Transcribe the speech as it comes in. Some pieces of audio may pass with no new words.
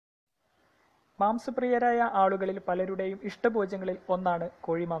മാംസപ്രിയരായ ആളുകളിൽ പലരുടെയും ഇഷ്ടഭോജ്യങ്ങളിൽ ഒന്നാണ്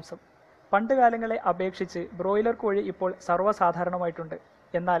കോഴിമാംസം. പണ്ടുകാലങ്ങളെ അപേക്ഷിച്ച് ബ്രോയിലർ കോഴി ഇപ്പോൾ സർവ്വസാധാരണമായിട്ടുണ്ട്.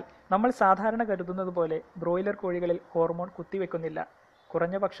 എന്നാൽ നമ്മൾ സാധാരണ കരുതുന്നത് പോലെ ബ്രോയിലർ കോഴികളിൽ ഹോർമോൺ കുത്തിവെക്കുന്നില്ല.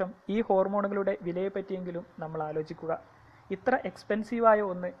 കുറഞ്ഞപക്ഷം ഈ ഹോർമോണുകളുടെ വിലയെപ്പറ്റിയെങ്കിലും നമ്മൾ ആലോചിക്കുക. ഇത്ര എക്സ്പെൻസീവായ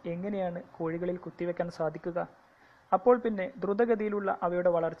ഒന്ന് എങ്ങനെയാണ് കോഴികളിൽ കുത്തിവെക്കാൻ സാധിക്കുക? അപ്പോൾ പിന്നെ ദ്രുതഗതിയിലുള്ള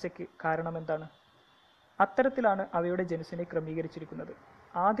അവയുടെ വളർച്ചയ്ക്ക് കാരണമെന്താണ്? അത്തരത്തിലാണ് അവയുടെ ജനുസിനെ ക്രമീകരിച്ചിരിക്കുന്നത്.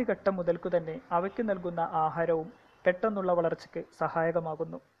 ആദ്യഘട്ടം മുതൽക്കു തന്നെ അവയ്ക്ക് നൽകുന്ന ആഹാരവും പെട്ടെന്നുള്ള വളർച്ചയ്ക്ക്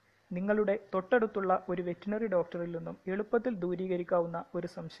സഹായകമാകുന്നു. നിങ്ങളുടെ തൊട്ടടുത്തുള്ള ഒരു വെറ്റിനറി ഡോക്ടറിൽ നിന്നും എളുപ്പത്തിൽ ദൂരീകരിക്കാവുന്ന ഒരു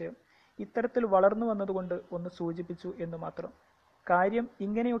സംശയം ഇത്തരത്തിൽ വളർന്നു വന്നതുകൊണ്ട് ഒന്ന് സൂചിപ്പിച്ചു എന്ന് മാത്രം. കാര്യം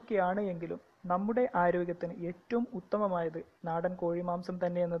ഇങ്ങനെയൊക്കെയാണ് എങ്കിലും നമ്മുടെ ആരോഗ്യത്തിന് ഏറ്റവും ഉത്തമമായത് നാടൻ കോഴിമാംസം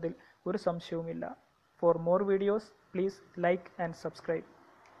തന്നെയെന്നതിൽ ഒരു സംശയവുമില്ല. For more videos please like and subscribe.